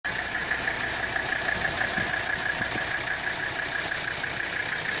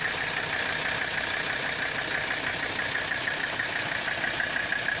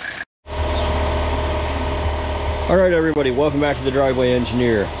Alright everybody, welcome back to the Driveway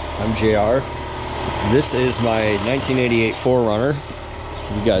Engineer. I'm JR. This is my 1988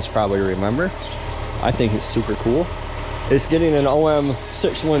 4runner. You guys probably remember. I think it's super cool. It's getting an OM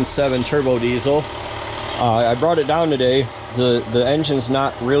 617 turbo diesel. I brought it down today. The engine's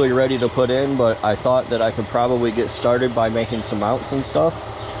not really ready to put in, but I thought that I could probably get started by making some mounts and stuff.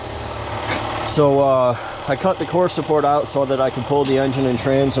 So I cut the core support out so that I can pull the engine and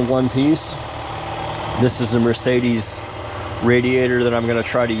trans in one piece. This is a Mercedes radiator that I'm going to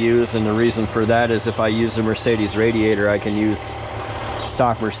try to use, and the reason for that is if I use the Mercedes radiator, I can use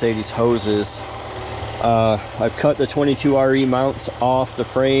stock Mercedes hoses. I've cut the 22RE mounts off the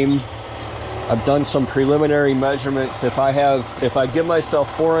frame. I've done some preliminary measurements. If I give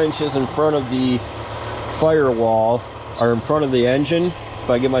myself 4 inches in front of the firewall, or in front of the engine, if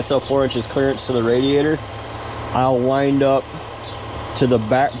I give myself 4 inches clearance to the radiator, I'll wind up to the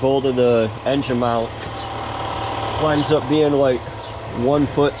back bolt of the engine mounts. Winds up being like 1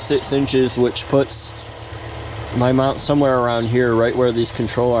 foot 6 inches, which puts my mount somewhere around here, right where these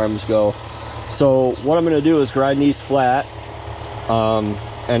control arms go. So what I'm going to do is grind these flat,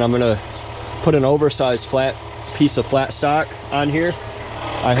 and I'm going to put an oversized flat piece of flat stock on here.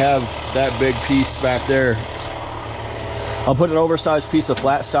 I have that big piece back there. I'll put an oversized piece of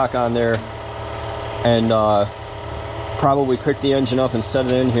flat stock on there and probably pick the engine up and set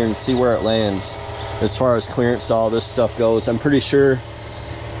it in here and see where it lands as far as clearance, all this stuff goes. I'm pretty sure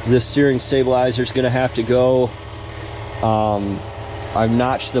the steering stabilizer is going to have to go. I've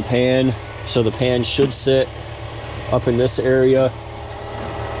notched the pan, so the pan should sit up in this area,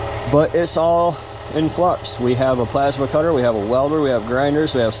 but it's all in flux. We have a plasma cutter, we have a welder, we have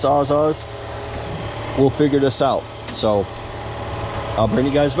grinders, we have sawzalls. We'll figure this out, so I'll bring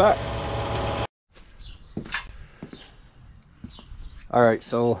you guys back. Alright,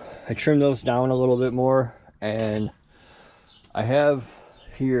 so I trimmed those down a little bit more, and I have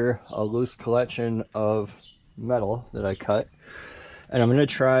here a loose collection of metal that I cut, and I'm going to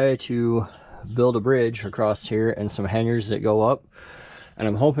try to build a bridge across here and some hangers that go up, and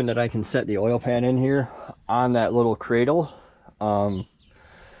I'm hoping that I can set the oil pan in here on that little cradle, and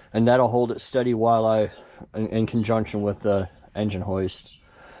that'll hold it steady while in conjunction with the engine hoist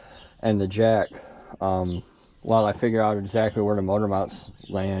and the jack, while I figure out exactly where the motor mounts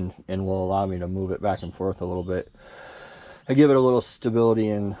land, and will allow me to move it back and forth a little bit. I give it a little stability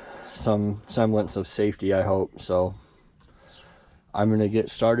and some semblance of safety, I hope. So I'm going to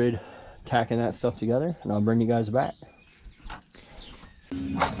get started tacking that stuff together, and I'll bring you guys back.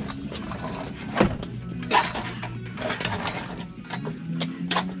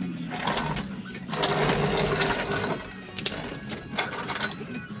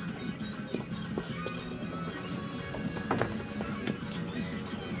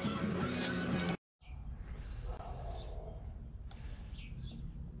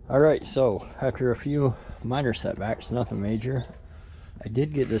 Alright, so after a few minor setbacks, nothing major, I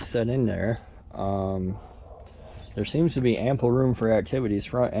did get this set in there. There seems to be ample room for activities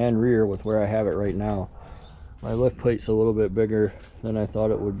front and rear with where I have it right now. My lift plate's a little bit bigger than I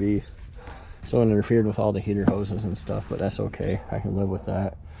thought it would be, so it interfered with all the heater hoses and stuff, but that's okay. I can live with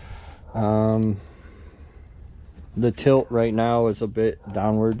that. The tilt right now is a bit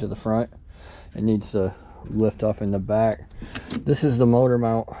downward to the front. It needs to lift up in the back. This is the motor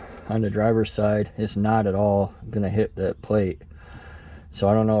mount on the driver's side. It's not at all gonna hit that plate, so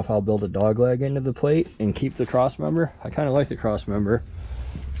I don't know if I'll build a dog leg into the plate and keep the cross member. I kind of like the cross member.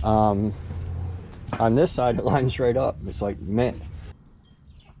 On this side it lines right up. It's like mint.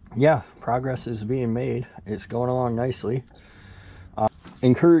 Yeah, progress is being made. It's going along nicely.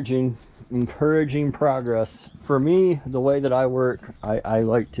 Encouraging progress. For me, the way that I work, I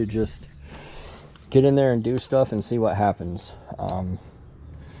like to just get in there and do stuff and see what happens.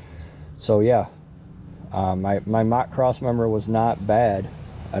 So yeah, my mock cross member was not bad,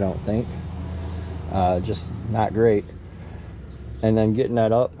 I don't think. Just not great. And then getting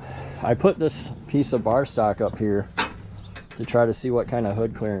that up, I put this piece of bar stock up here to try to see what kind of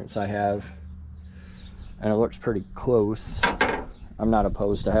hood clearance I have, and it looks pretty close. I'm not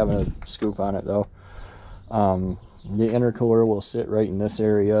opposed to having a scoop on it though. The intercooler will sit right in this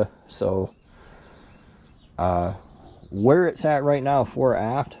area, so where it's at right now, fore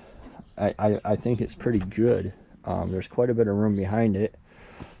aft, I think it's pretty good. There's quite a bit of room behind it.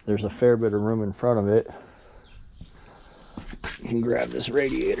 There's a fair bit of room in front of it. You can grab this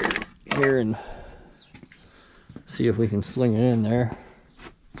radiator here and see if we can sling it in there.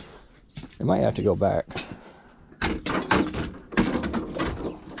 It might have to go back.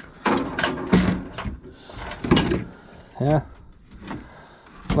 Yeah,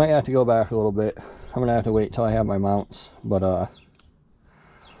 might have to go back a little bit. I'm gonna have to wait till I have my mounts, but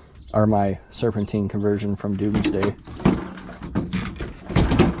or my serpentine conversion from Doomsday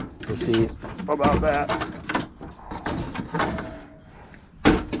to see about that.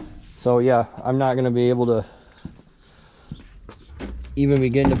 So yeah, I'm not gonna be able to even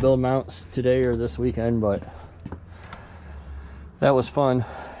begin to build mounts today or this weekend, but that was fun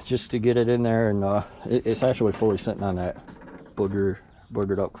just to get it in there. And it's actually fully sitting on that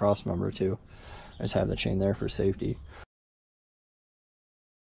boogered up cross member too. I just have the chain there for safety.